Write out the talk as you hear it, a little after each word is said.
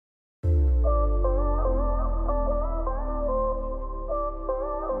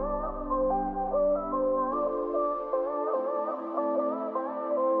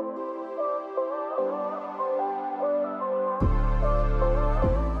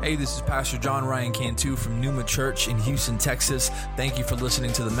Hey, this is Pastor John Ryan Cantu from Numa Church in Houston, Texas. Thank you for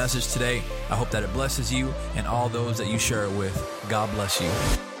listening to the message today. I hope that it blesses you and all those that you share it with. God bless you.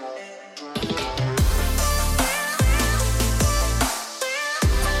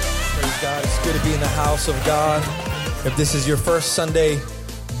 Praise God. It's good to be in the house of God. If this is your first Sunday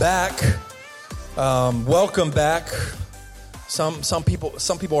back, welcome back. Some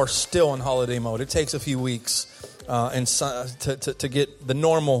people are still in holiday mode. It takes a few weeks to get the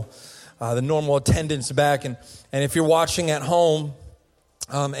normal attendance back. And if you're watching at home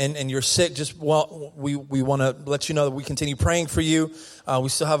and you're sick, we want to let you know that we continue praying for you. We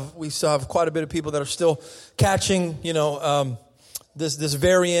still have quite a bit of people that are still catching, this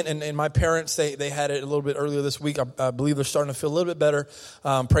variant, and my parents, they had it a little bit earlier this week. I believe they're starting to feel a little bit better.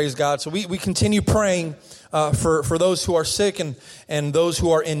 Praise God. So we continue praying for those who are sick and those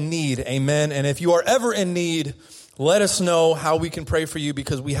who are in need. Amen. And if you are ever in need, let us know how we can pray for you,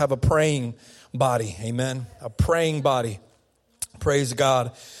 because we have a praying body. Amen. A praying body. Praise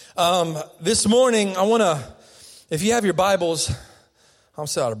God. This morning, if you have your Bibles, I'm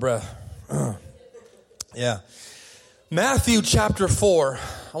still out of breath. Yeah. Matthew chapter 4.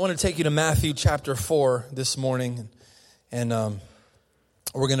 I want to take you to Matthew chapter 4 this morning, and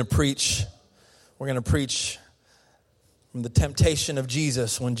we're going to preach. We're going to preach from the temptation of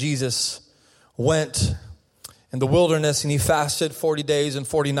Jesus, when Jesus went in the wilderness and he fasted 40 days and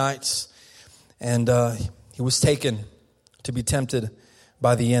 40 nights, and he was taken to be tempted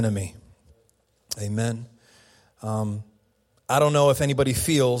by the enemy. Amen. I don't know if anybody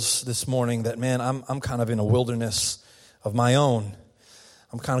feels this morning that, man, I'm kind of in a wilderness of my own.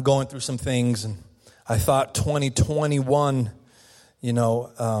 I'm kind of going through some things, and I thought 2021,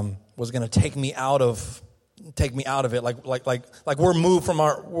 was going to take me out of it. Like we're moved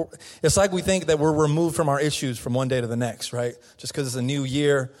from it's like we think that we're removed from our issues from one day to the next, right? Just because it's a new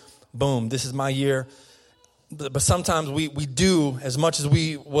year, boom, this is my year. But sometimes we do, as much as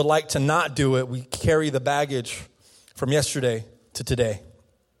we would like to not do it, we carry the baggage from yesterday to today.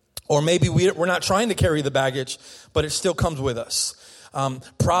 Or maybe we're not trying to carry the baggage, but it still comes with us.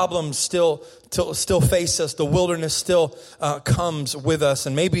 Problems still face us. The wilderness still comes with us.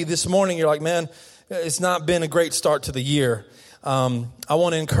 And maybe this morning you're like, man, it's not been a great start to the year. I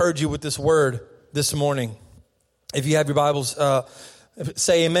want to encourage you with this word this morning. If you have your Bibles,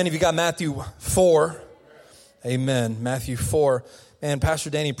 say amen. If you got Matthew 4, amen. Matthew 4. And Pastor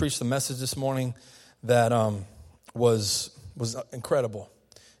Danny preached a message this morning that was incredible.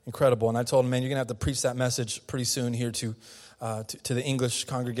 Incredible. And I told him, man, you're going to have to preach that message pretty soon here to the English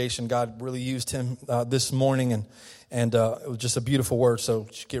congregation. God really used him this morning, and it was just a beautiful word. So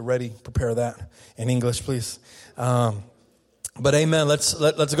get ready, prepare that in English, please. But amen. Let's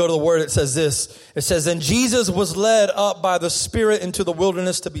go to the word. It says this. It says, "And Jesus was led up by the Spirit into the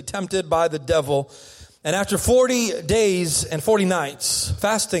wilderness to be tempted by the devil. And after 40 days and 40 nights,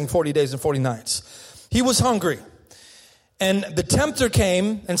 fasting 40 days and 40 nights, he was hungry. And the tempter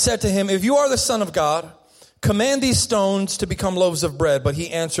came and said to him, 'If you are the Son of God, command these stones to become loaves of bread.' But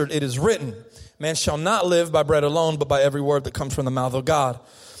he answered, 'It is written, man shall not live by bread alone, but by every word that comes from the mouth of God.'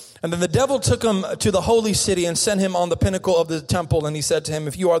 And then the devil took him to the holy city and sent him on the pinnacle of the temple. And he said to him,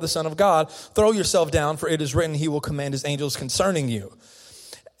 'If you are the Son of God, throw yourself down, for it is written, he will command his angels concerning you.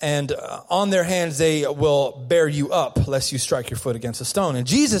 And on their hands they will bear you up, lest you strike your foot against a stone.' And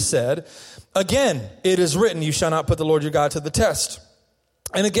Jesus said, 'Again, it is written, you shall not put the Lord your God to the test.'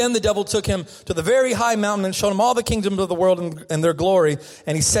 And again the devil took him to the very high mountain and showed him all the kingdoms of the world and their glory.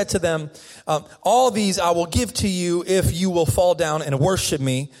 And he said to them, 'All these I will give to you if you will fall down and worship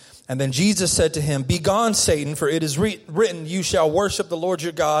me.' And then Jesus said to him, 'Begone, Satan, for it is written, you shall worship the Lord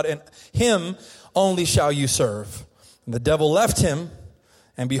your God, and him only shall you serve.' And the devil left him,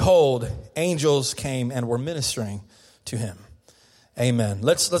 and behold, angels came and were ministering to him." Amen.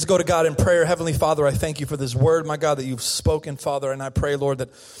 Let's go to God in prayer. Heavenly Father, I thank you for this word, my God, that you've spoken, Father. And I pray, Lord,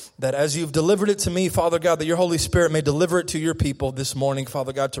 that as you've delivered it to me, Father God, that your Holy Spirit may deliver it to your people this morning,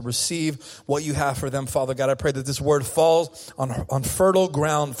 Father God, to receive what you have for them, Father God. I pray that this word falls on fertile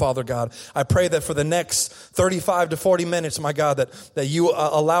ground, Father God. I pray that for the next 35 to 40 minutes, my God, that you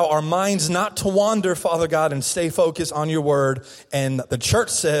allow our minds not to wander, Father God, and stay focused on your word. And the church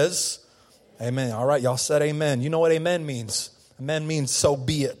says, amen. All right, y'all said amen. You know what amen means. Amen means so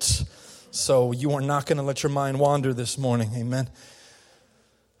be it. So you are not going to let your mind wander this morning. Amen.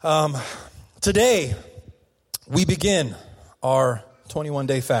 Today, we begin our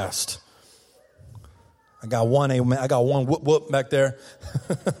 21-day fast. I got one whoop whoop back there.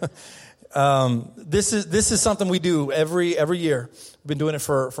 This is something we do every year. We've been doing it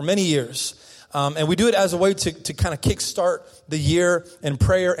for many years. And we do it as a way to kind of kickstart the year in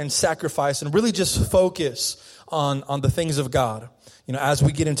prayer and sacrifice and really just focus on the things of God, as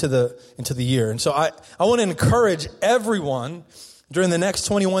we get into the year. And so I want to encourage everyone during the next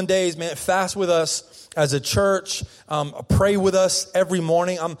 21 days, man, fast with us as a church, pray with us every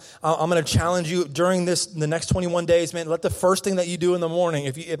morning. I'm going to challenge you during the next 21 days, man. Let the first thing that you do in the morning,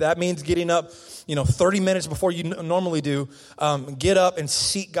 if that means getting up, 30 minutes before you normally do, get up and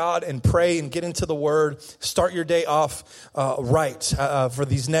seek God and pray and get into the Word. Start your day off right for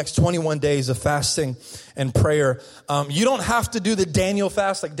these next 21 days of fasting and prayer. You don't have to do the Daniel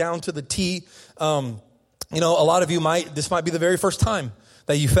fast like down to the T. A lot of you this might be the very first time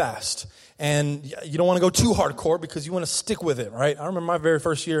that you fast. And you don't want to go too hardcore because you want to stick with it, right? I remember my very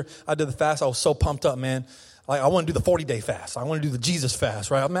first year I did the fast. I was so pumped up, man. Like, I want to do the 40-day fast. I want to do the Jesus fast,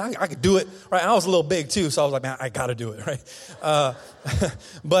 right? I mean, I could do it, right? And I was a little big too, so I was like, man, I got to do it, right?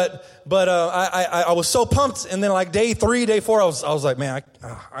 But I was so pumped, and then like day 3, day 4, I was like, man,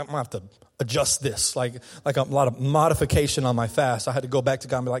 I'm gonna have to adjust this, like a lot of modification on my fast. I had to go back to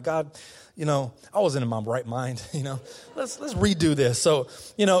God and be like, God, I wasn't in my right mind. Let's redo this. So,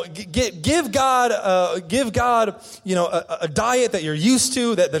 give God, a diet that you're used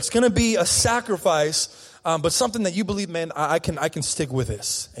to, that's going to be a sacrifice, but something that you believe, man, I can stick with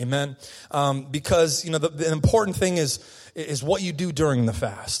this. Amen. Because the important thing is what you do during the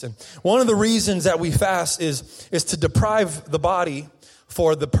fast. And one of the reasons that we fast is to deprive the body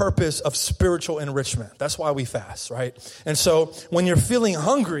for the purpose of spiritual enrichment. That's why we fast, right? And so when you're feeling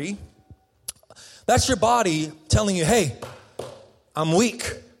hungry, that's your body telling you, hey, I'm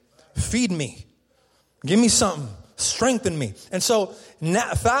weak. Feed me. Give me something. Strengthen me. And so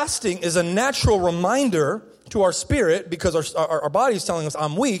fasting is a natural reminder to our spirit because our body is telling us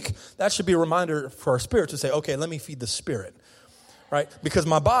I'm weak. That should be a reminder for our spirit to say, okay, let me feed the spirit. Right? Because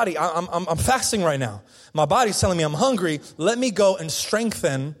my body, I'm fasting right now. My body's telling me I'm hungry. Let me go and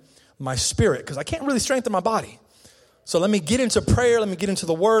strengthen my spirit because I can't really strengthen my body. So let me get into prayer, let me get into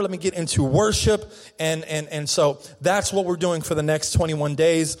the Word, let me get into worship, and so that's what we're doing for the next 21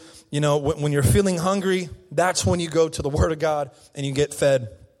 days. When you're feeling hungry, that's when you go to the Word of God and you get fed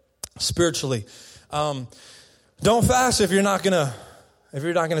spiritually. Don't fast if you're not gonna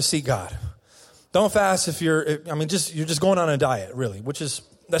seek God. Don't fast if you're just going on a diet, really,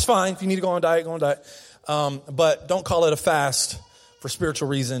 that's fine. If you need to go on a diet, go on a diet. But don't call it a fast for spiritual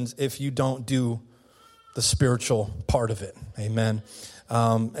reasons if you don't do the spiritual part of it. Amen.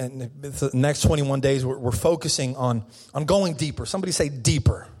 And the next 21 days, we're focusing on going deeper. Somebody say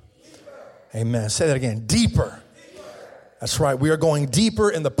deeper. Amen. Say that again. Deeper. That's right. We are going deeper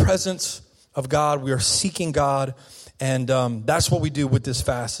in the presence of God. We are seeking God. And that's what we do with this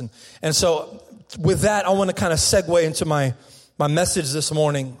fast. And so with that, I want to kind of segue into my message this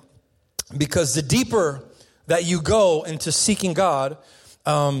morning. Because the deeper that you go into seeking God,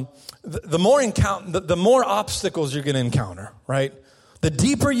 the more obstacles you're going to encounter, right? The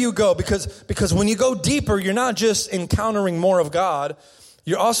deeper you go, because when you go deeper, you're not just encountering more of God,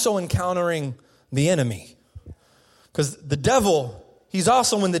 you're also encountering the enemy. Because the devil, he's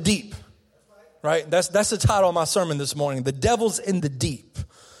also in the deep, right? That's the title of my sermon this morning. The devil's in the deep.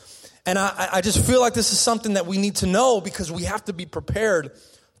 And I just feel like this is something that we need to know because we have to be prepared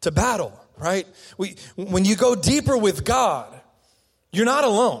to battle, right? When you go deeper with God, you're not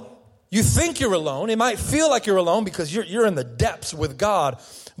alone. You think you're alone. It might feel like you're alone because you're in the depths with God.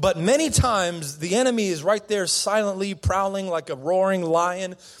 But many times the enemy is right there silently prowling like a roaring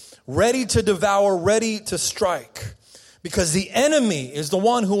lion, ready to devour, ready to strike. Because the enemy is the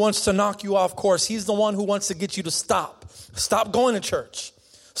one who wants to knock you off course. He's the one who wants to get you to stop. Stop going to church.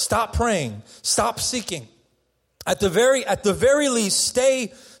 Stop praying. Stop seeking. At the very least,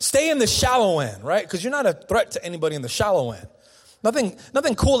 stay in the shallow end, right? Because you're not a threat to anybody in the shallow end.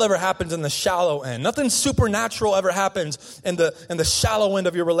 Nothing cool ever happens in the shallow end. Nothing supernatural ever happens in the shallow end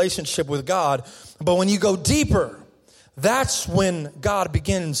of your relationship with God. But when you go deeper, that's when God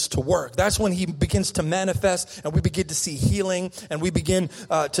begins to work. That's when he begins to manifest and we begin to see healing and we begin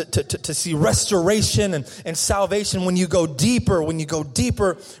to see restoration and salvation. When you go deeper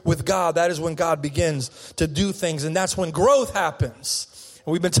with God, that is when God begins to do things. And that's when growth happens.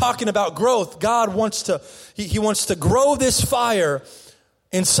 And we've been talking about growth. God wants He wants to grow this fire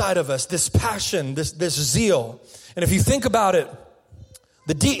inside of us, this passion, this zeal. And if you think about it,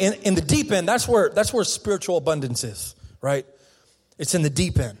 in the deep end, that's where spiritual abundance is, right? It's in the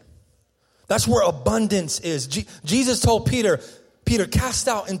deep end. That's where abundance is. Jesus told Peter, cast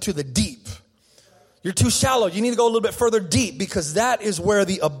out into the deep. You're too shallow. You need to go a little bit further deep because that is where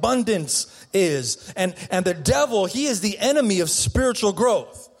the abundance is. And the devil, he is the enemy of spiritual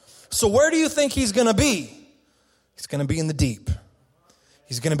growth. So where do you think he's going to be? He's going to be in the deep.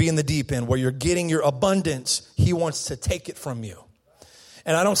 He's going to be in the deep end where you're getting your abundance. He wants to take it from you.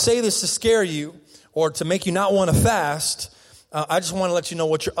 And I don't say this to scare you or to make you not want to fast. I just want to let you know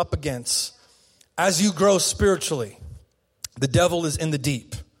what you're up against. As you grow spiritually, the devil is in the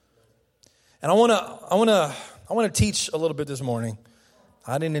deep. And I want to teach a little bit this morning.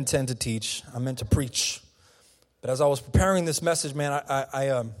 I didn't intend to teach. I meant to preach. But as I was preparing this message, man,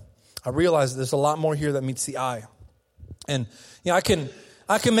 I realized there's a lot more here that meets the eye. And you know,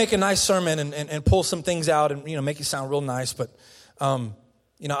 I can make a nice sermon and pull some things out and, you know, make it sound real nice. But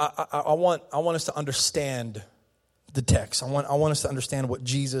you know, I want us to understand the text. I want us to understand what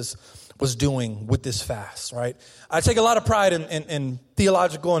Jesus was doing with this fast, right? I take a lot of pride in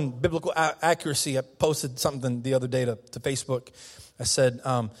theological and biblical accuracy. I posted something the other day to Facebook. I said,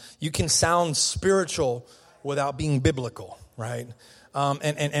 you can sound spiritual without being biblical, right?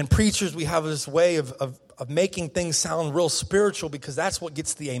 And preachers, we have this way of making things sound real spiritual because that's what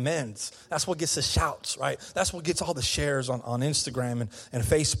gets the amens. That's what gets the shouts, right? That's what gets all the shares on Instagram and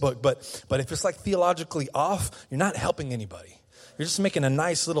Facebook. But if it's like theologically off, you're not helping anybody. You're just making a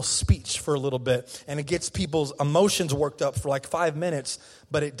nice little speech for a little bit, and it gets people's emotions worked up for like 5 minutes,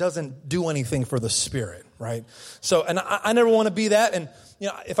 but it doesn't do anything for the spirit, right? So, and I never want to be that. And you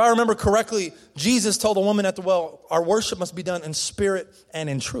know, if I remember correctly, Jesus told the woman at the well, our worship must be done in spirit and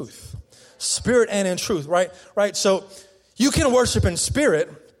in truth. Spirit and in truth, right? Right. So you can worship in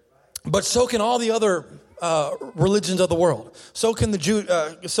spirit, but so can all the other religions of the world. So can the Jews,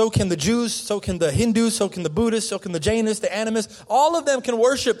 so can the Hindus, so can the Buddhists, so can the Jainists, the animists. All of them can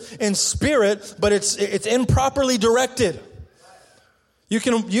worship in spirit, but it's improperly directed. You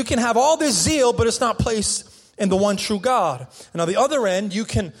can have all this zeal, but it's not placed in the one true God. And on the other end, you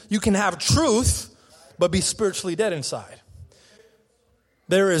can have truth, but be spiritually dead inside.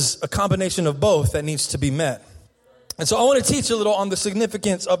 There is a combination of both that needs to be met. And so I want to teach a little on the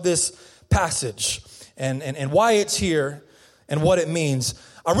significance of this passage and why it's here and what it means.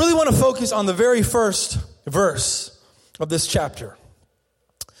 I really want to focus on the very first verse of this chapter,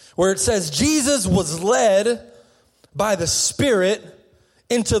 where it says, Jesus was led by the Spirit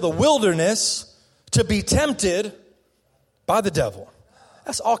into the wilderness to be tempted by the devil.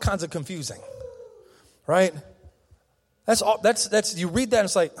 That's all kinds of confusing, right? That's you read that and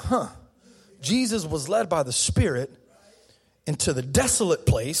it's like, Jesus was led by the Spirit into the desolate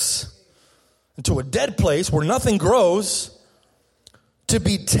place, into a dead place where nothing grows, to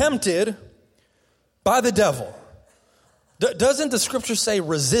be tempted by the devil. Doesn't the scripture say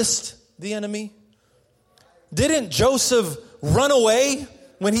resist the enemy? Didn't Joseph run away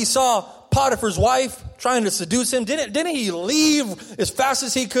when he saw Potiphar's wife trying to seduce him? Didn't he leave as fast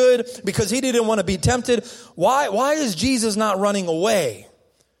as he could because he didn't want to be tempted? Why is Jesus not running away?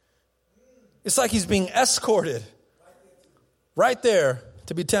 It's like he's being escorted right there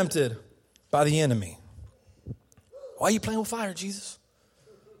to be tempted by the enemy. Why are you playing with fire, Jesus?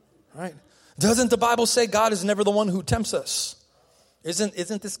 Right? Doesn't the Bible say God is never the one who tempts us? Isn't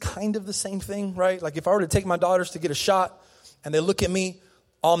this kind of the same thing, right? Like if I were to take my daughters to get a shot and they look at me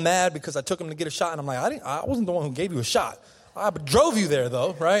all mad because I took them to get a shot, and I'm like, I wasn't the one who gave you a shot. I drove you there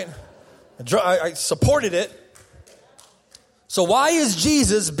though, right? I supported it. So why is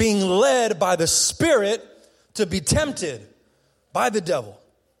Jesus being led by the Spirit to be tempted by the devil?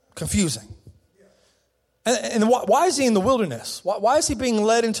 Confusing. And why is he in the wilderness? Why is he being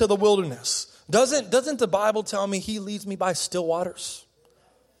led into the wilderness? Doesn't the Bible tell me he leads me by still waters?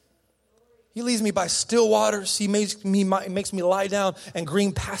 He leads me by still waters. He makes me lie down in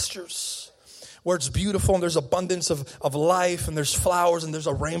green pastures where it's beautiful and there's abundance of life and there's flowers and there's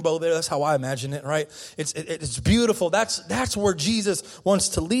a rainbow there. That's how I imagine it, right? It's beautiful. That's where Jesus wants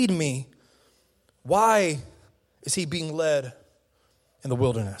to lead me. Why is he being led in the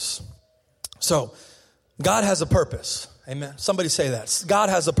wilderness? So, God has a purpose. Amen. Somebody say that. God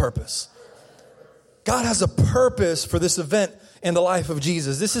has a purpose. God has a purpose for this event in the life of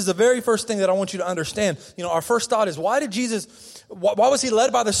Jesus. This is the very first thing that I want you to understand. You know, our first thought is, why was he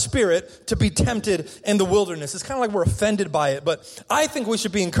led by the Spirit to be tempted in the wilderness? It's kind of like we're offended by it, but I think we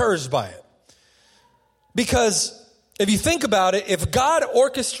should be encouraged by it. Because if you think about it, if God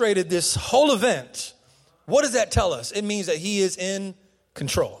orchestrated this whole event, what does that tell us? It means that he is in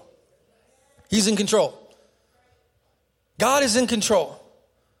control. He's in control. God is in control.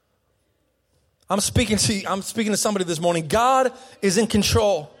 I'm speaking to somebody this morning. God is in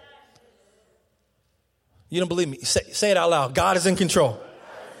control. You don't believe me? Say it out loud. God is in control.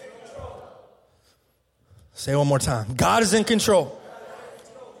 Say it one more time. God is in control.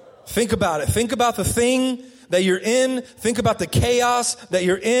 Think about it. Think about the thing that you're in. Think about the chaos that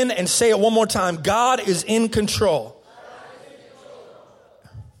you're in and say it one more time. God is in control.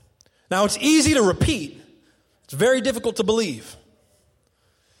 Now, it's easy to repeat. It's very difficult to believe.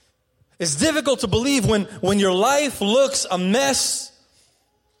 It's difficult to believe when your life looks a mess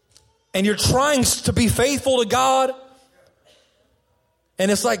and you're trying to be faithful to God. And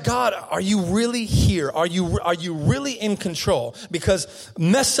it's like, God, are you really here? Are you really in control? Because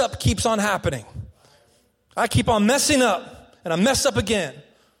mess up keeps on happening. I keep on messing up, and I mess up again,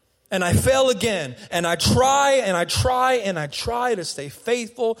 and I fail again, and I try and I try and I try to stay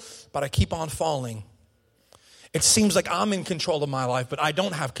faithful, but I keep on falling. It seems like I'm in control of my life, but I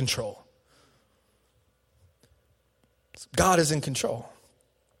don't have control. God is in control.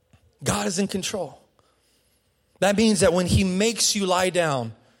 God is in control. That means that when he makes you lie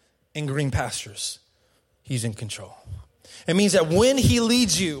down in green pastures, he's in control. It means that when he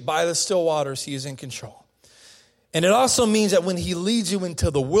leads you by the still waters, he is in control. And it also means that when he leads you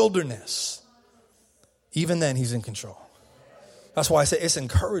into the wilderness, even then he's in control. That's why I say it's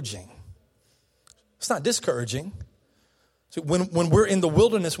encouraging. It's not discouraging. So when we're in the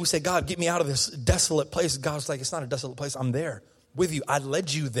wilderness, we say, God, get me out of this desolate place. God's like, it's not a desolate place. I'm there with you. I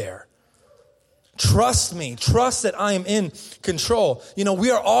led you there. Trust me. Trust that I am in control. You know,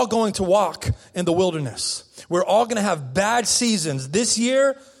 we are all going to walk in the wilderness. We're all going to have bad seasons. This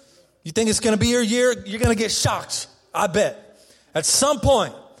year, you think it's going to be your year? You're going to get shocked, I bet. At some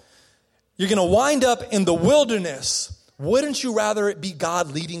point, you're going to wind up in the wilderness. Wouldn't you rather it be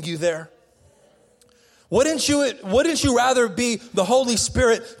God leading you there? Wouldn't you rather be the Holy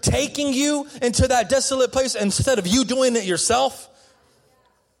Spirit taking you into that desolate place instead of you doing it yourself?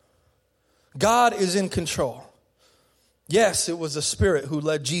 God is in control. Yes, it was the Spirit who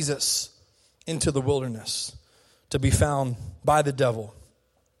led Jesus into the wilderness to be found by the devil.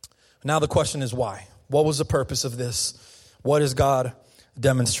 Now the question is why? What was the purpose of this? What is God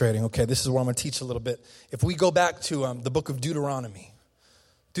demonstrating? Okay, this is where I'm going to teach a little bit. If we go back to the book of Deuteronomy,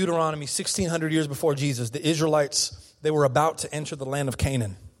 1,600 years before Jesus, the Israelites, they were about to enter the land of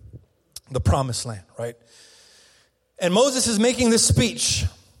Canaan, the promised land, right? And Moses is making this speech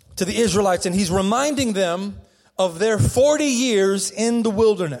to the Israelites, and he's reminding them of their 40 years in the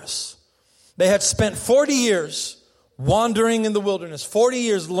wilderness. They had spent 40 years wandering in the wilderness, 40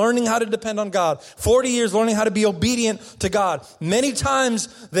 years learning how to depend on God, 40 years learning how to be obedient to God. Many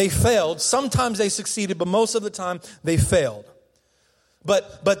times they failed. Sometimes they succeeded, but most of the time they failed.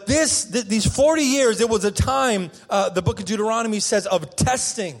 But these 40 years, it was a time, the book of Deuteronomy says, of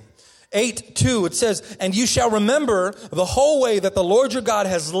testing. 8:2, it says, and you shall remember the whole way that the Lord your God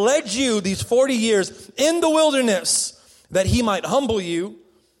has led you these 40 years in the wilderness, that he might humble you,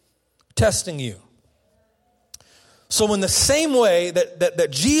 testing you. So in the same way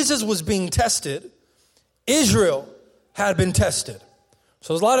that Jesus was being tested, Israel had been tested.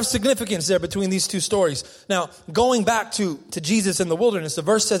 So there's a lot of significance there between these two stories. Now, going back to Jesus in the wilderness, the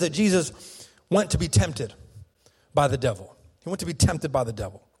verse says that Jesus went to be tempted by the devil. He went to be tempted by the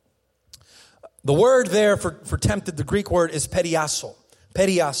devil. The word there for tempted, the Greek word is pediasso.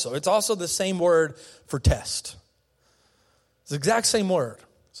 Pediasso. It's also the same word for test. It's the exact same word.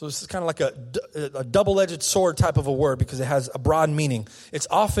 So this is kind of like a double-edged sword type of a word because it has a broad meaning. It's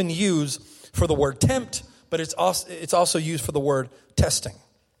often used for the word tempt, but it's also used for the word testing.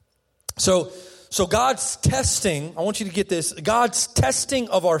 So God's testing, I want you to get this, God's testing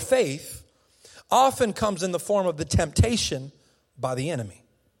of our faith often comes in the form of the temptation by the enemy.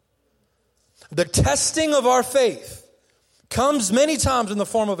 The testing of our faith comes many times in the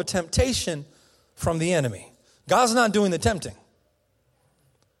form of a temptation from the enemy. God's not doing the tempting,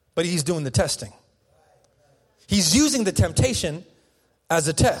 but he's doing the testing. He's using the temptation as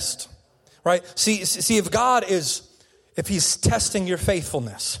a test, right? See, if he's testing your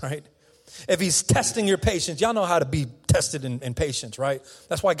faithfulness, right? If he's testing your patience, y'all know how to be tested in patience, right?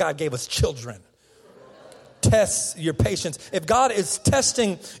 That's why God gave us children. Test your patience. If God is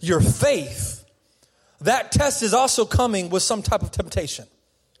testing your faith, that test is also coming with some type of temptation.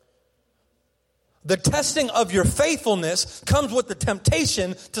 The testing of your faithfulness comes with the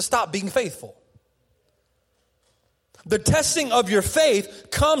temptation to stop being faithful. The testing of your faith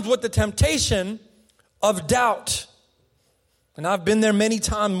comes with the temptation of doubt. And I've been there many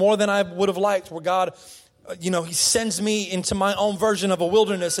times, more than I would have liked, where God, he sends me into my own version of a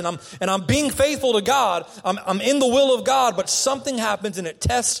wilderness, and I'm being faithful to God. I'm in the will of God, but something happens and it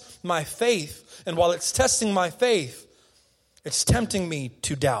tests my faith. And while it's testing my faith, it's tempting me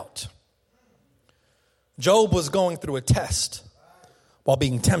to doubt. Job was going through a test while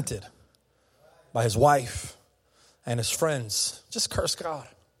being tempted by his wife and his friends. Just curse God.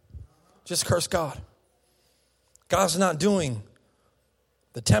 Just curse God. God's not doing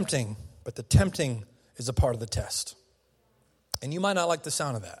the tempting, but the tempting is a part of the test. And you might not like the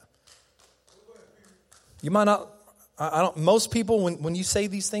sound of that. You might not, most people, when you say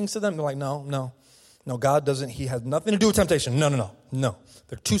these things to them, they're like, no, God doesn't, he has nothing to do with temptation. No.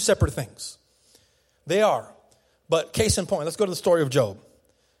 They're two separate things. They are. But case in point, let's go to the story of Job.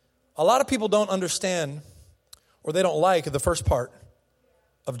 A lot of people don't understand, or they don't like the first part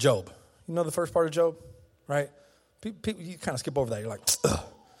of Job. You know the first part of Job, right? People, you kind of skip over that. You're like, ugh,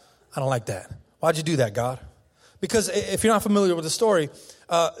 I don't like that. Why'd you do that, God? Because if you're not familiar with the story,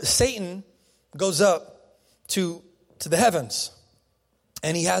 Satan goes up to the heavens,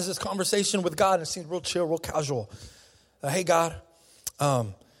 and he has this conversation with God, and it seems real chill, real casual. Hey, God,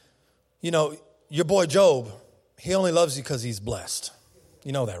 your boy Job, he only loves you because he's blessed.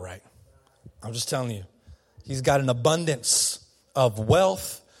 You know that, right? I'm just telling you. He's got an abundance of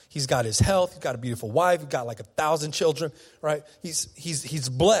wealth. He's got his health. He's got a beautiful wife. He's got like 1,000 children, right? He's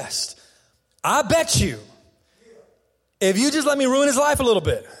blessed. I bet you, if you just let me ruin his life a little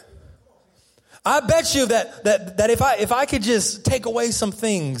bit, I bet you that if I could just take away some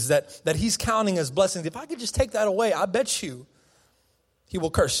things that he's counting as blessings, if I could just take that away, I bet you he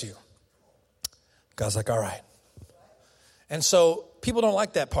will curse you. God's like, all right. And so people don't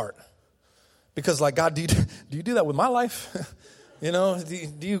like that part because, like, God, do you do that with my life? Do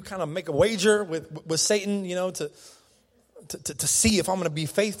you kind of make a wager with Satan, to see if I'm going to be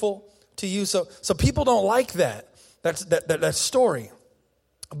faithful to you? So people don't like that story.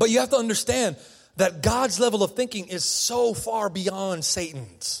 But you have to understand that God's level of thinking is so far beyond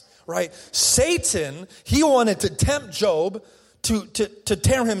Satan's, right? Satan, he wanted to tempt Job to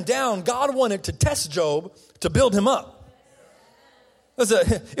tear him down. God wanted to test Job to build him up.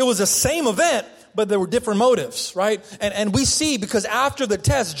 It was the same event, but there were different motives, right? And we see, because after the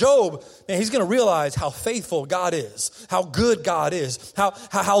test, Job, man, he's going to realize how faithful God is, how good God is,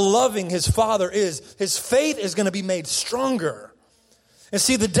 how loving his Father is. His faith is going to be made stronger. And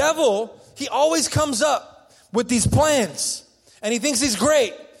see, the devil, he always comes up with these plans, and he thinks he's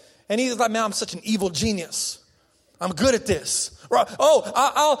great. And he's like, man, I'm such an evil genius. I'm good at this.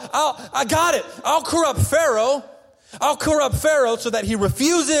 Oh, I got it. I'll corrupt Pharaoh. I'll corrupt Pharaoh so that he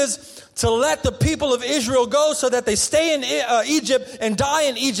refuses to let the people of Israel go, so that they stay in Egypt and die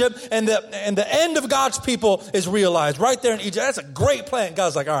in Egypt, and the end of God's people is realized right there in Egypt. That's a great plan.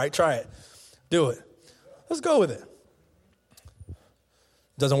 God's like, all right, try it. Do it. Let's go with it.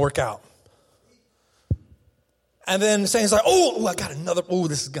 Doesn't work out. And then Satan's like, I got another.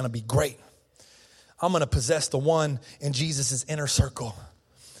 This is going to be great. I'm going to possess the one in Jesus' inner circle.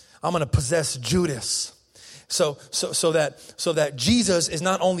 I'm going to possess Judas. So that Jesus is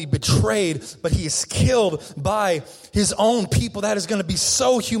not only betrayed, but he is killed by his own people. That is going to be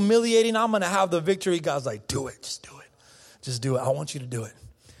so humiliating. I'm going to have the victory. God's like, do it. Just do it. Just do it. I want you to do it.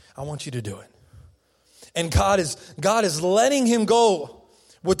 I want you to do it. And God is letting him go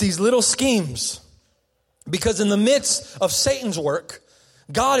with these little schemes, because in the midst of Satan's work,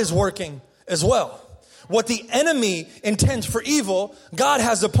 God is working as well. What the enemy intends for evil, God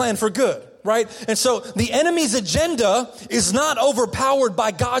has a plan for good. Right? And so the enemy's agenda is not overpowered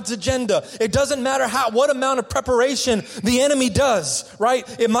by God's agenda. It doesn't matter what amount of preparation the enemy does, right?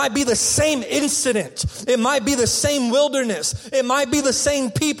 It might be the same incident. It might be the same wilderness. It might be the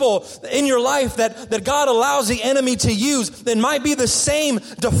same people in your life that God allows the enemy to use. It might be the same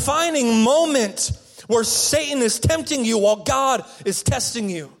defining moment where Satan is tempting you while God is testing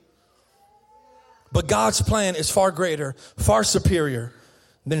you. But God's plan is far greater, far superior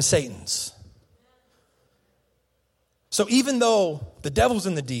than Satan's. So even though the devil's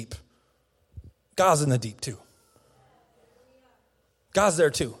in the deep, God's in the deep too. God's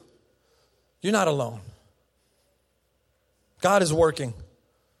there too. You're not alone. God is working.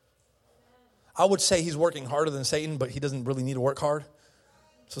 I would say he's working harder than Satan, but he doesn't really need to work hard.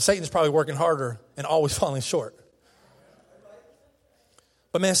 So Satan's probably working harder and always falling short.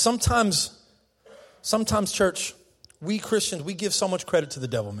 But man, sometimes church, we Christians, we give so much credit to the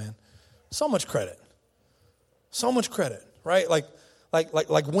devil, man. So much credit. So much credit, right? Like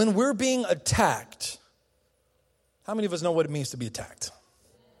when we're being attacked, how many of us know what it means to be attacked?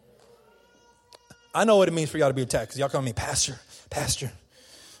 I know what it means for y'all to be attacked, because y'all call me pastor.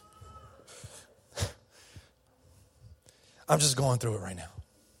 I'm just going through it right now.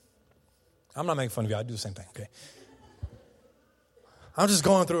 I'm not making fun of you. I do the same thing, okay? I'm just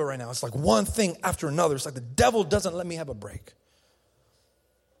going through it right now. It's like one thing after another. It's like the devil doesn't let me have a break.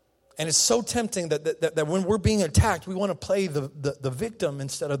 And it's so tempting that when we're being attacked, we want to play the victim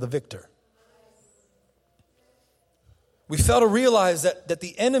instead of the victor. We fail to realize that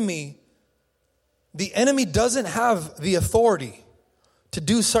the enemy the enemy doesn't have the authority to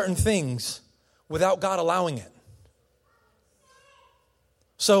do certain things without God allowing it.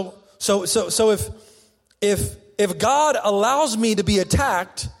 So if God allows me to be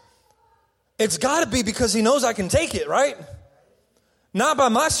attacked, it's got to be because he knows I can take it, right? Not by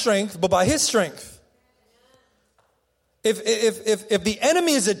my strength, but by his strength. If the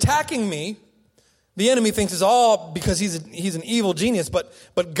enemy is attacking me, the enemy thinks it's all because he's an evil genius, but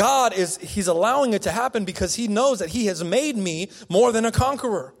God he's allowing it to happen because he knows that he has made me more than a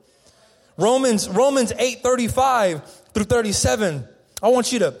conqueror. Romans 8:35 through 37. I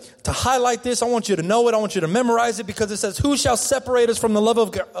want you to highlight this. I want you to know it. I want you to memorize it because it says, who shall separate us from the love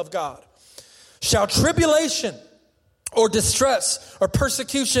of God? Shall tribulation or distress or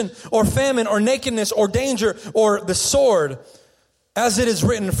persecution or famine or nakedness or danger or the sword? As it is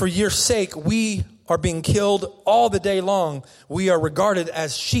written, for your sake we are being killed all the day long. We are regarded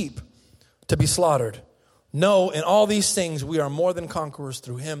as sheep to be slaughtered. No, in all these things we are more than conquerors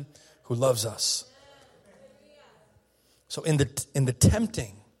through him who loves us. So in the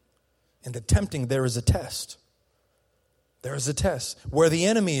tempting there is a test. There is a test. Where the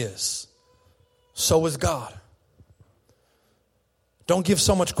enemy is, so is God. Don't give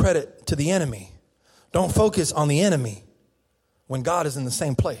so much credit to the enemy. Don't focus on the enemy when God is in the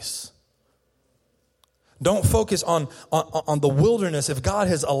same place. Don't focus on the wilderness if God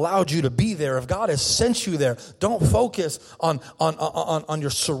has allowed you to be there, if God has sent you there. Don't focus on your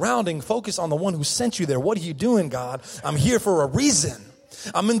surrounding. Focus on the one who sent you there. What are you doing, God? I'm here for a reason.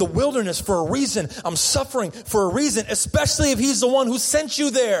 I'm in the wilderness for a reason. I'm suffering for a reason, especially if he's the one who sent you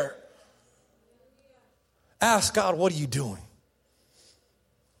there. Ask God, what are you doing?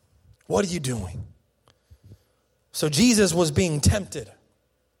 What are you doing? So Jesus was being tempted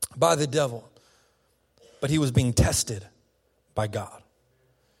by the devil, but he was being tested by God.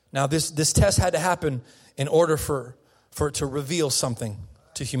 Now, this test had to happen in order for it to reveal something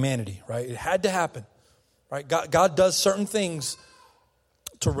to humanity, right? It had to happen, right? God does certain things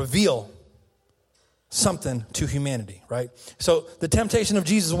to reveal something to humanity, right? So the temptation of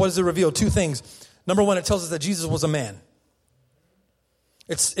Jesus, what does it reveal? Two things. Number one, it tells us that Jesus was a man.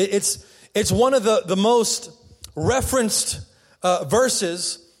 It's one of the most referenced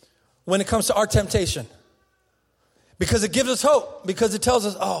verses when it comes to our temptation. Because it gives us hope. Because it tells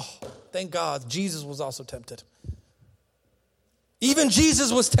us, oh, thank God, Jesus was also tempted. Even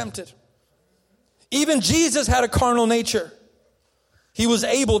Jesus was tempted. Even Jesus had a carnal nature. He was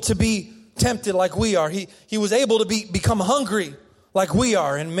able to be tempted like we are. He was able to become hungry like we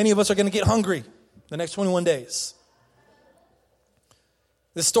are. And many of us are going to get hungry the next 21 days.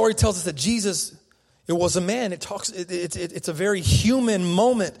 This story tells us that Jesus, it was a man. It's a very human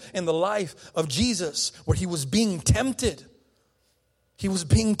moment in the life of Jesus where he was being tempted. He was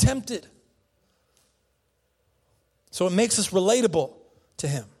being tempted. So it makes us relatable to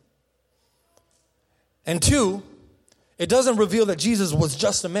him. And two, it doesn't reveal that Jesus was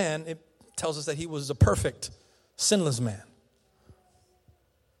just a man. It tells us that he was a perfect, sinless man.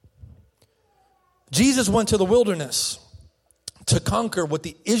 Jesus went to the wilderness to conquer what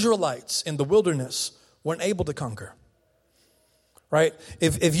the Israelites in the wilderness weren't able to conquer. Right?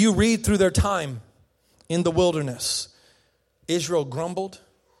 If you read through their time in the wilderness, Israel grumbled,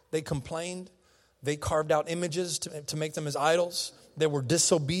 they complained, they carved out images to make them as idols. They were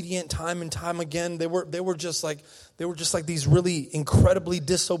disobedient time and time again. They were just like these really incredibly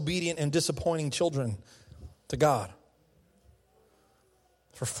disobedient and disappointing children to God.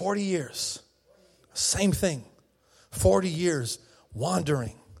 For 40 years, same thing. 40 years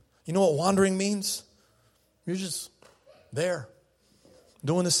wandering. You know what wandering means? You're just there,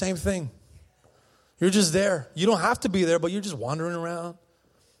 doing the same thing. You're just there. You don't have to be there, but you're just wandering around.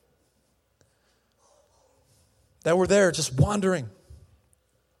 That we're there, just wandering.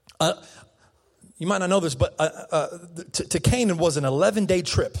 You might not know this, but to Canaan was an 11-day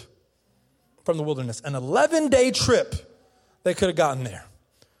trip from the wilderness. An 11-day trip they could have gotten there.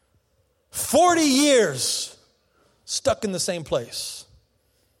 40 years stuck in the same place.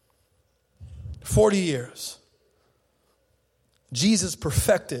 40 years. Jesus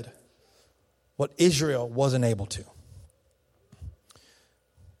perfected what Israel wasn't able to.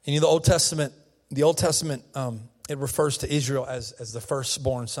 And in the Old Testament, it refers to Israel as the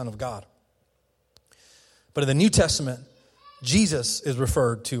firstborn son of God. But in the New Testament, Jesus is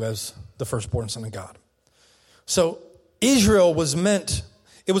referred to as the firstborn son of God. So Israel was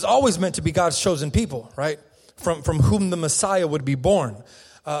always meant to be God's chosen people, right? From whom the Messiah would be born.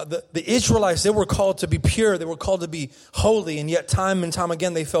 The Israelites, they were called to be pure. They were called to be holy. And yet time and time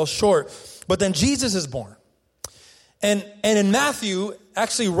again, they fell short. But then Jesus is born. And in Matthew,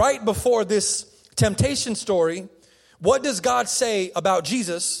 actually right before this temptation story, what does God say about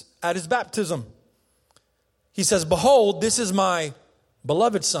Jesus at his baptism? He says, behold, this is my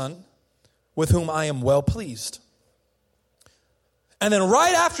beloved Son with whom I am well pleased. And then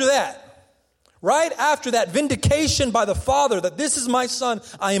right after that vindication by the Father that this is my Son,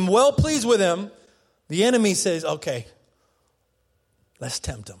 I am well pleased with him, the enemy says, okay, let's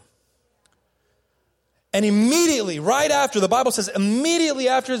tempt him. And immediately, right after, the Bible says, immediately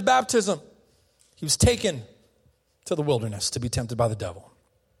after his baptism, he was taken to the wilderness to be tempted by the devil.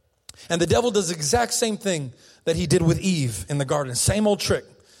 And the devil does the exact same thing that he did with Eve in the garden. Same old trick.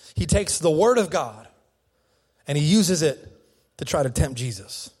 He takes the word of God and he uses it to try to tempt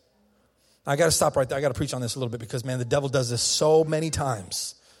Jesus. I got to stop right there. I got to preach on this a little bit because, man, the devil does this so many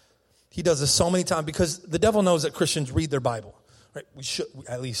times. He does this so many times because the devil knows that Christians read their Bible. Right? We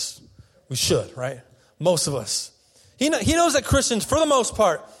should, right? Most of us. He knows that Christians, for the most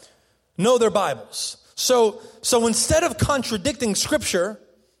part, know their Bibles. So instead of contradicting Scripture,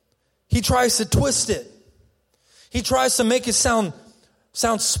 he tries to twist it. He tries to make it sound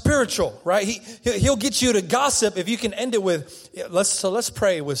spiritual, right? He'll get you to gossip if you can end it with, let's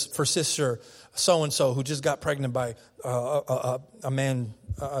pray for sister so-and-so who just got pregnant by a man,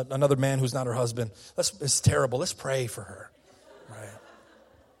 another man who's not her husband. It's terrible. Let's pray for her, right?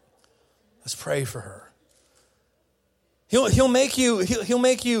 Let's pray for her. He'll make you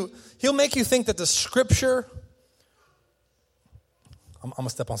think that the Scripture, I'm going to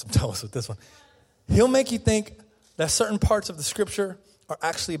step on some toes with this one. He'll make you think that certain parts of the Scripture are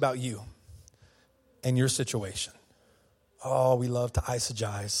actually about you and your situation. Oh, we love to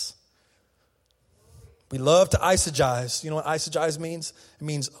eisegeise. We love to eisegeise. You know what eisegeise means? It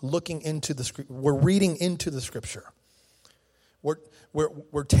means looking into the Scripture. We're reading into the Scripture.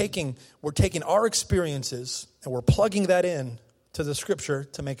 We're taking our experiences and we're plugging that in to the Scripture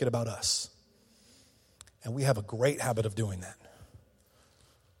to make it about us. And we have a great habit of doing that.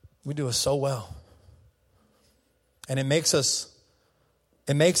 We do it so well. And it makes us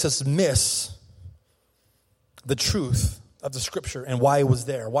miss the truth of the Scripture and why it was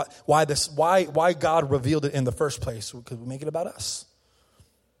there. Why God revealed it in the first place. Because we make it about us.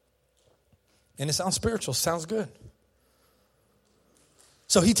 And it sounds spiritual, sounds good.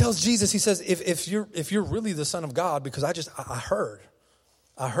 So he tells Jesus, he says, if you're really the Son of God, because I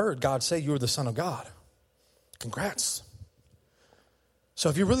heard God say you're the Son of God. Congrats. So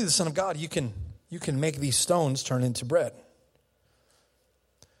if you're really the Son of God, you can make these stones turn into bread.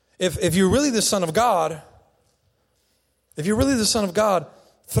 If you're really the Son of God,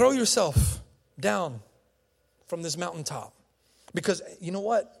 throw yourself down from this mountaintop. Because you know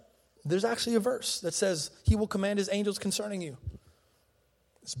what? There's actually a verse that says he will command his angels concerning you.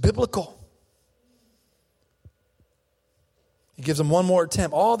 It's biblical. He gives them one more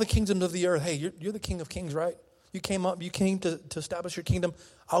attempt. All the kingdoms of the earth. Hey, you're the King of Kings, right? You came to establish your kingdom.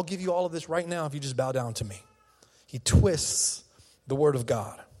 I'll give you all of this right now if you just bow down to me. He twists the word of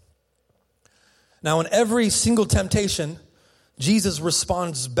God. Now, in every single temptation, Jesus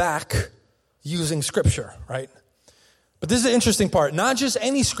responds back using Scripture, right? But this is the interesting part. Not just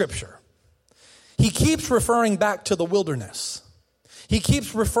any Scripture. He keeps referring back to the wilderness. He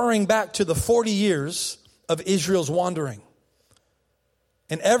keeps referring back to the 40 years of Israel's wandering.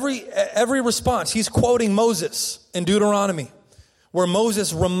 And every response, he's quoting Moses in Deuteronomy, where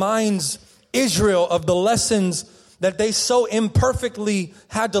Moses reminds Israel of the lessons that they so imperfectly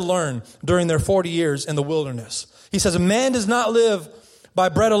had to learn during their 40 years in the wilderness. He says, man does not live by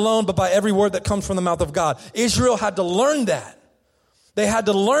bread alone, but by every word that comes from the mouth of God. Israel had to learn that. They had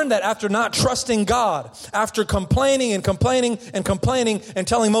to learn that after not trusting God, after complaining and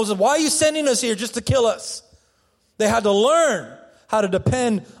telling Moses, why are you sending us here just to kill us? They had to learn how to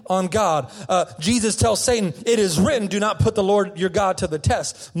depend on God. Jesus tells Satan, it is written, do not put the Lord your God to the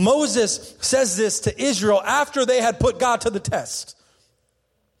test. Moses says this to Israel after they had put God to the test.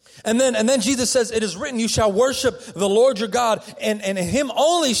 And then Jesus says, it is written, you shall worship the Lord your God, and him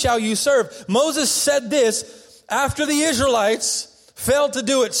only shall you serve. Moses said this after the Israelites failed to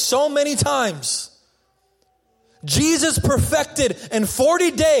do it so many times. Jesus perfected in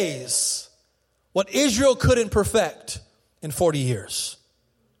 40 days what Israel couldn't perfect in 40 years.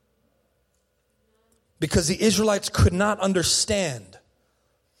 Because the Israelites could not understand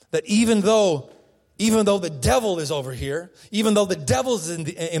that even though the devil is over here, even though the devil's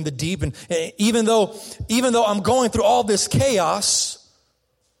in the deep, and even though I'm going through all this chaos,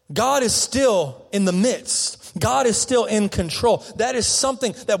 God is still in the midst. God is still in control. That is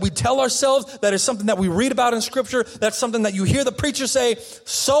something that we tell ourselves. That is something that we read about in Scripture. That's something that you hear the preacher say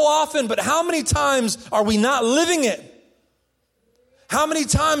so often. But how many times are we not living it? How many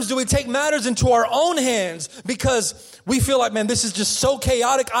times do we take matters into our own hands because we feel like, man, this is just so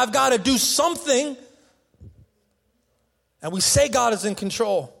chaotic, I've got to do something. And we say God is in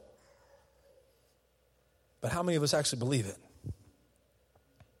control. But how many of us actually believe it?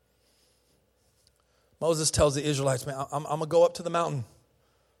 Moses tells the Israelites, man, I'm going to go up to the mountain.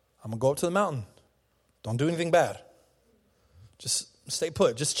 I'm going to go up to the mountain. Don't do anything bad. Just stay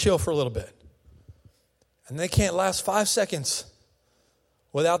put. Just chill for a little bit. And they can't last 5 seconds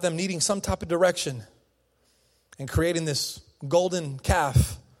without them needing some type of direction and creating this golden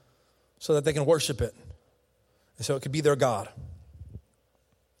calf so that they can worship it. And so it could be their God.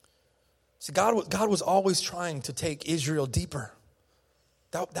 See, God was always trying to take Israel deeper.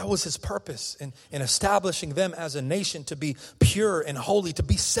 That was his purpose in establishing them as a nation to be pure and holy, to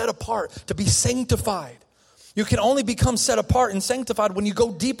be set apart, to be sanctified. You can only become set apart and sanctified when you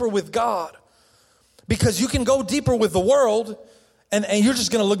go deeper with God. Because you can go deeper with the world and you're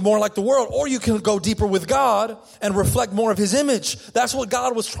just going to look more like the world. Or you can go deeper with God and reflect more of his image. That's what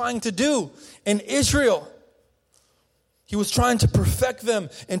God was trying to do in Israel. He was trying to perfect them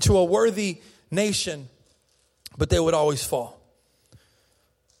into a worthy nation, but they would always fall.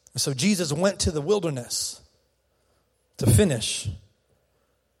 And so Jesus went to the wilderness to finish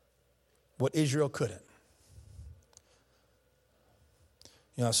what Israel couldn't.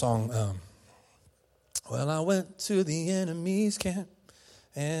 You know that song, well, I went to the enemy's camp,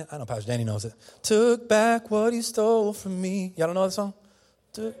 and I know Pastor Danny knows it. Took back what he stole from me. Y'all don't know that song?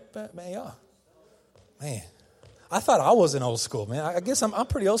 Took back, man, y'all. Man, I thought I was in old school, man. I guess I'm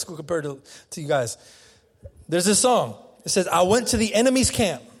pretty old school compared to you guys. There's this song. It says, I went to the enemy's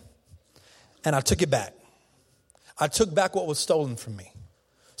camp, and I took it back. I took back what was stolen from me.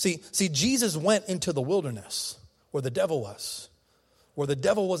 See, Jesus went into the wilderness where the devil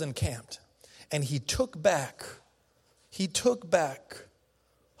was encamped. And he took back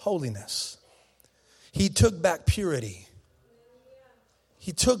holiness. He took back purity.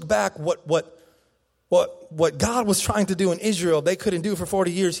 He took back what God was trying to do in Israel, they couldn't do for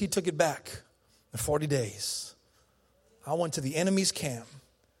 40 years. He took it back in 40 days. I went to the enemy's camp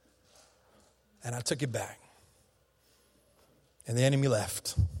and I took it back. And the enemy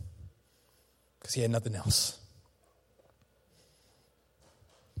left because he had nothing else.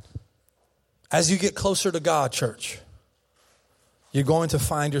 As you get closer to God, church, you're going to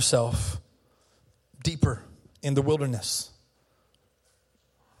find yourself deeper in the wilderness.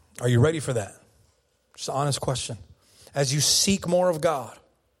 Are you ready for that? Just an honest question. As you seek more of God,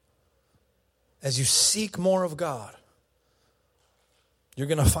 you're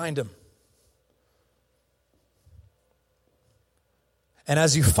going to find him. And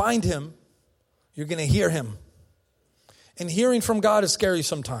as you find him, you're going to hear him. And hearing from God is scary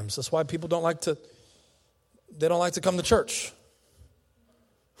sometimes. That's why people don't like to come to church.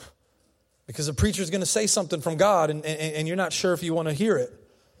 Because the preacher's going to say something from God and you're not sure if you want to hear it.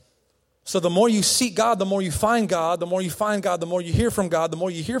 So the more you seek God, the more you find God. The more you find God, the more you hear from God. The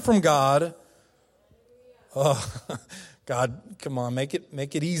more you hear from God. Oh, God, come on, make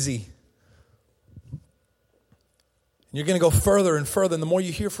it easy. And you're going to go further and further. And the more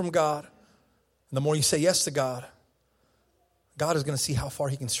you hear from God, and the more you say yes to God, God is going to see how far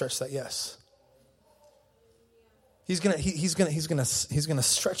he can stretch that yes. He's going to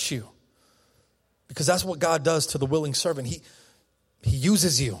stretch you. Because that's what God does to the willing servant. He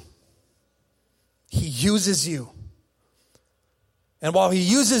uses you. He uses you. And while he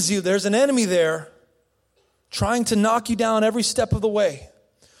uses you, there's an enemy there trying to knock you down every step of the way.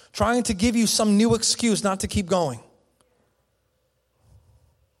 Trying to give you some new excuse not to keep going.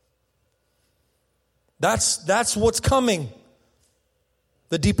 That's what's coming.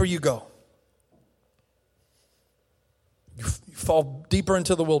 The deeper you go. You fall deeper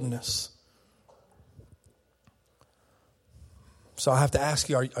into the wilderness. So I have to ask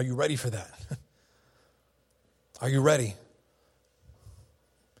you, are you ready for that? Are you ready?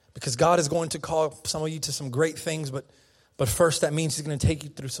 Because God is going to call some of you to some great things, but first that means he's going to take you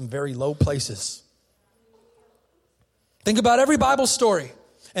through some very low places. Think about every Bible story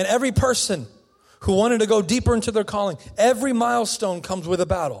and every person who wanted to go deeper into their calling. Every milestone comes with a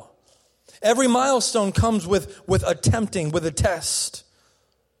battle. Every milestone comes with a tempting, with a test.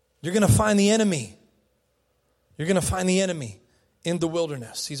 You're going to find the enemy. You're going to find the enemy in the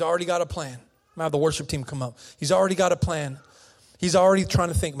wilderness. He's already got a plan. I'm going to have the worship team come up. He's already got a plan. He's already trying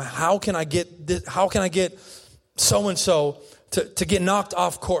to think, how can I get this, how can I get so-and-so to get knocked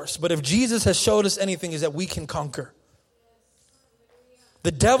off course? But if Jesus has showed us anything, is that we can conquer.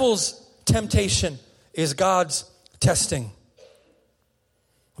 The devil's temptation is God's testing.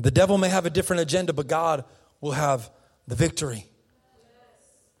 The devil may have a different agenda, but God will have the victory.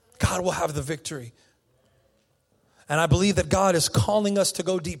 God will have the victory. And I believe that God is calling us to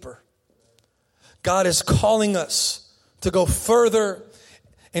go deeper. God is calling us to go further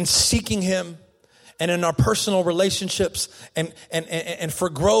in seeking Him and in our personal relationships and for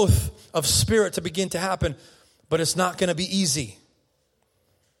growth of spirit to begin to happen. But it's not going to be easy.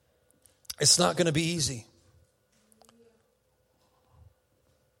 It's not going to be easy.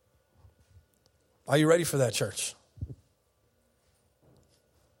 Are you ready for that, church?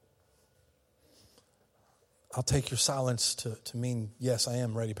 I'll take your silence to mean, yes, I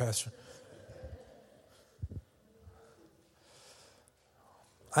am ready, Pastor.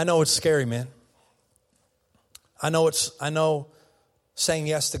 I know it's scary, man. I know saying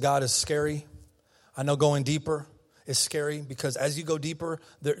yes to God is scary. I know going deeper is scary because as you go deeper,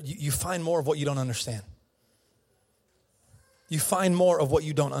 you find more of what you don't understand. You find more of what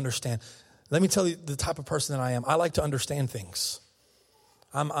you don't understand. Let me tell you the type of person that I am. I like to understand things.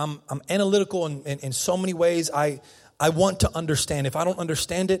 I'm analytical in so many ways. I want to understand. If I don't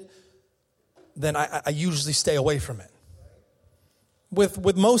understand it, then I usually stay away from it.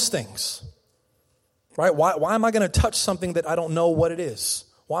 With most things, right? Why am I going to touch something that I don't know what it is?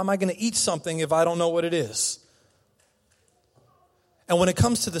 Why am I going to eat something if I don't know what it is? And when it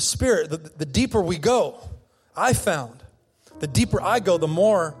comes to the Spirit, the deeper we go, I found, the deeper I go, the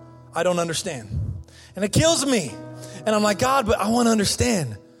more I don't understand. And it kills me. And I'm like, God, but I want to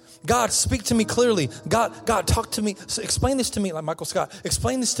understand. God, speak to me clearly. God, talk to me. So explain this to me, like Michael Scott.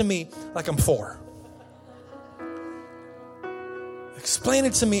 Explain this to me like I'm 4. Explain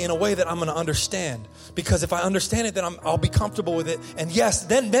it to me in a way that I'm going to understand. Because if I understand it, then I'll be comfortable with it. And yes,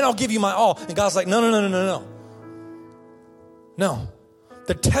 then I'll give you my all. And God's like, no. No.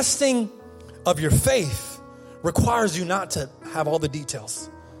 The testing of your faith requires you not to have all the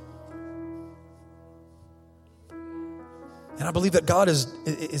details. And I believe that God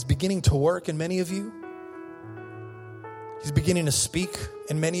is beginning to work in many of you. He's beginning to speak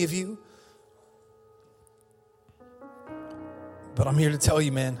in many of you. But I'm here to tell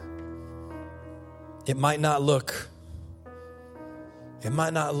you, man, it might not look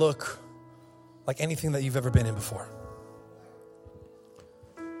like anything that you've ever been in before.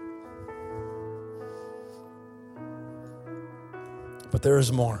 But there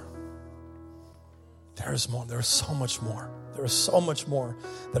is more. There is more. There is so much more. There is so much more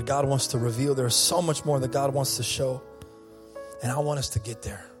that God wants to reveal. There is so much more that God wants to show. And I want us to get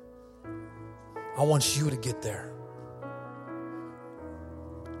there. I want you to get there.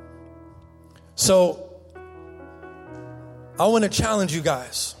 So I want to challenge you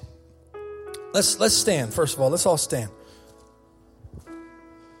guys. Let's stand. First of all, let's all stand.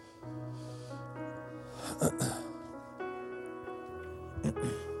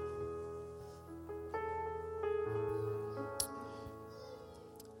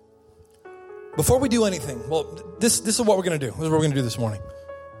 Before we do anything, well, this is what we're going to do. This is what we're going to do this morning.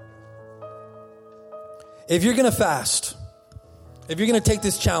 If you're going to fast, if you're going to take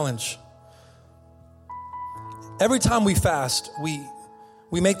this challenge, every time we fast, we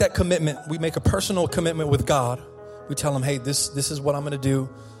make that commitment. We make a personal commitment with God. We tell Him, hey, this is what I'm going to do.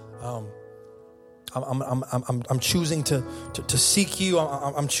 I'm choosing to seek you.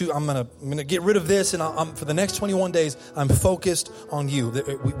 I'm going to get rid of this, and for the next 21 days, I'm focused on you.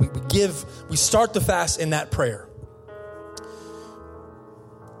 We start the fast in that prayer.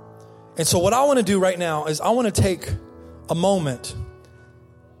 And so what I want to do right now is I want to take a moment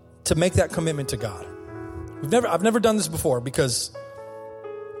to make that commitment to God. I've never done this before because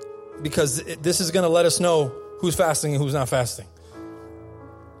this is going to let us know who's fasting and who's not fasting.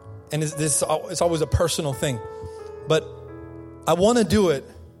 And it's always a personal thing. But I want to do it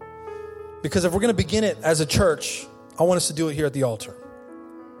because if we're going to begin it as a church, I want us to do it here at the altar.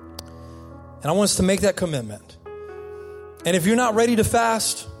 And I want us to make that commitment. And if you're not ready to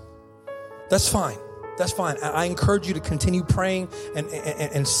fast, that's fine. That's fine. I encourage you to continue praying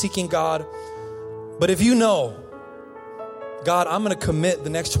and seeking God. But if you know, God, I'm going to commit the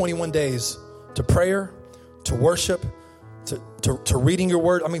next 21 days to prayer, to worship, to reading your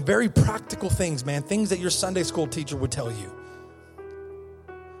word. I mean, very practical things, man. Things that your Sunday school teacher would tell you.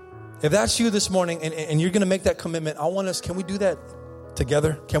 If that's you this morning and you're going to make that commitment, can we do that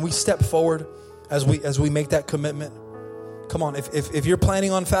together? Can we step forward as we make that commitment? Come on, if you're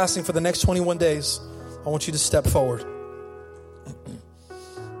planning on fasting for the next 21 days, I want you to step forward.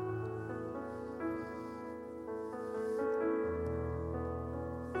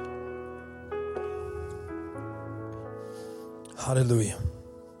 Hallelujah.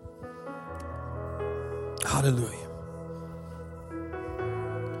 Hallelujah.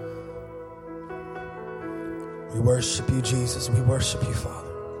 We worship you, Jesus. We worship you,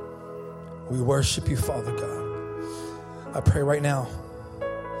 Father. We worship you, Father God. I pray right now.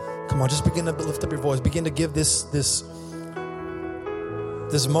 Come on, just begin to lift up your voice. Begin to give this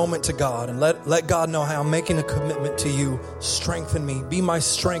moment to God, and let God know how I'm making a commitment to you. Strengthen me. Be my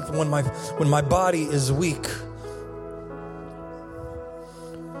strength when my body is weak.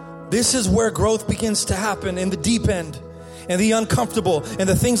 This is where growth begins to happen, in the deep end, and the uncomfortable, and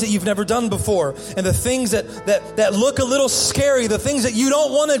the things that you've never done before, and the things that look a little scary, the things that you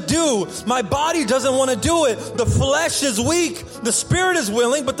don't want to do. My body doesn't want to do it. The flesh is weak. The spirit is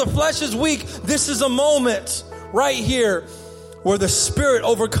willing, but the flesh is weak. This is a moment right here where the spirit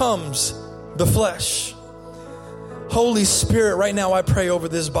overcomes the flesh. Holy Spirit, right now I pray over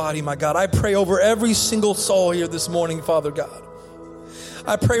this body, my God. I pray over every single soul here this morning, Father God.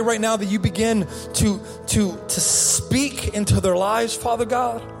 I pray right now that you begin to speak into their lives, Father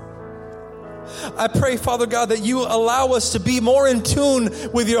God. I pray, Father God, that you allow us to be more in tune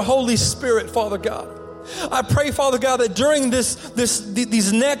with your Holy Spirit, Father God. I pray, Father God, that during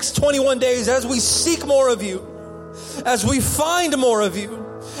these next 21 days, as we seek more of you, as we find more of you,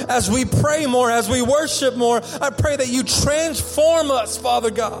 as we pray more, as we worship more, I pray that you transform us,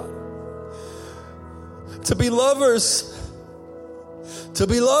 Father God, to be lovers,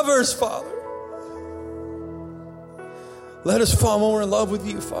 Father. Let us fall more in love with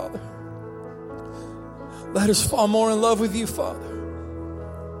you, Father. Let us fall more in love with you, Father.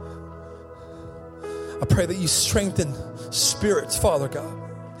 I pray that you strengthen spirits, Father God.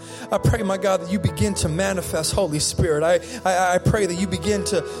 I pray, my God, that you begin to manifest, Holy Spirit. I pray that you begin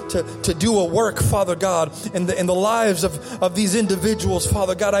to do a work, Father God, in the lives of these individuals,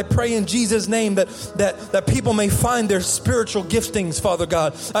 Father God. I pray in Jesus' name that people may find their spiritual giftings, Father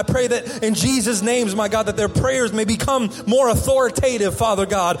God. I pray that in Jesus' names, my God, that their prayers may become more authoritative, Father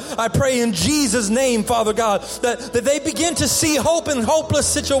God. I pray in Jesus' name, Father God, that they begin to see hope in hopeless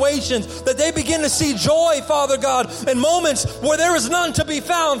situations, that they begin to see joy, Father God, in moments where there is none to be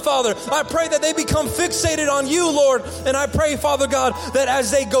found, Father. I pray that they become fixated on you, Lord. And I pray, Father God, that as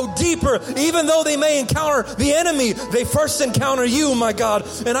they go deeper, even though they may encounter the enemy, they first encounter you, my God.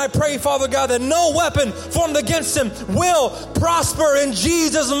 And I pray, Father God, that no weapon formed against them will prosper in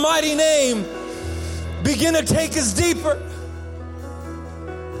Jesus' mighty name. Begin to take us deeper.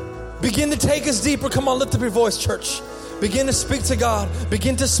 Begin to take us deeper. Come on, lift up your voice, church. Begin to speak to God.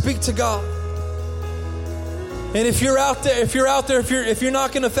 Begin to speak to God. And if you're out there, if you're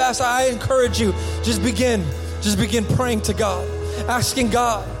not going to fast, I encourage you, just begin praying to God, asking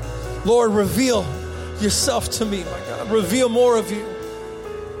God, Lord, reveal yourself to me, my God. Reveal more of you.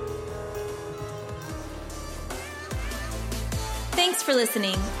 Thanks for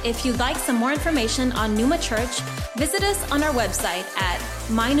listening. If you'd like some more information on Pneuma Church, visit us on our website at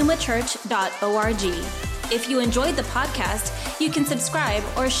mynewmachurch.org. If you enjoyed the podcast, you can subscribe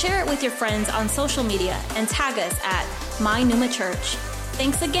or share it with your friends on social media and tag us at My Pneuma Church.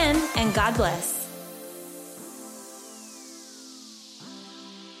 Thanks again, and God bless.